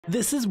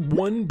This is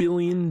 1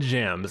 billion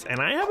gems, and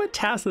I have a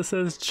task that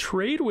says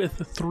trade with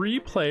 3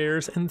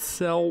 players and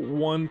sell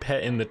 1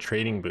 pet in the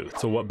trading booth.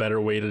 So what better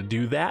way to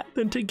do that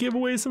than to give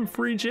away some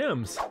free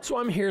gems? So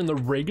I'm here in the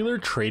regular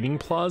trading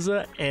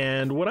plaza,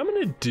 and what I'm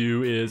gonna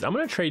do is I'm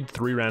gonna trade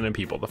 3 random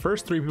people. The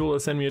first 3 people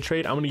that send me a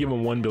trade, I'm gonna give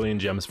them 1 billion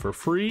gems for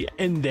free.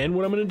 And then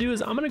what I'm gonna do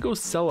is I'm gonna go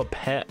sell a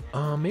pet.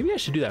 Maybe I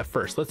should do that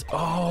first.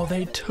 Oh,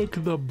 they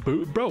took the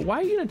booth. Bro, why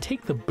are you gonna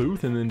take the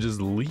booth and then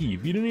just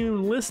leave? You didn't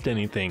even list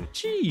anything.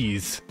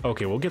 Jeez.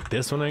 Okay, we'll get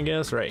this one, I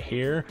guess, right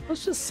here.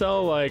 Let's just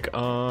sell like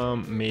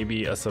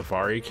maybe a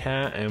safari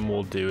cat, and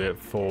we'll do it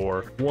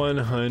for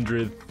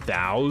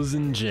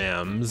 100,000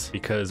 gems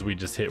because we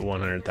just hit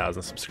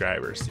 100,000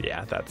 subscribers.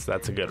 Yeah, that's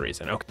a good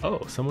reason. Okay.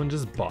 Oh, someone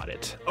just bought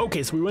it.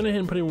 Okay, so we went ahead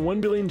and put in 1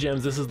 billion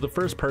gems. This is the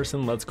first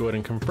person. Let's go ahead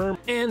and confirm.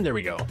 And there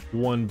we go.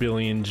 1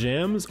 billion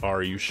gems.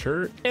 Are you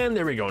sure? And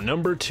there we go.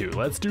 Number 2.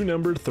 Let's do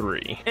number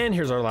 3. And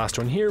here's our last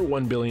one here.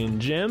 1 billion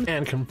gems,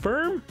 and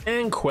confirm,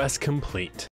 and quest complete.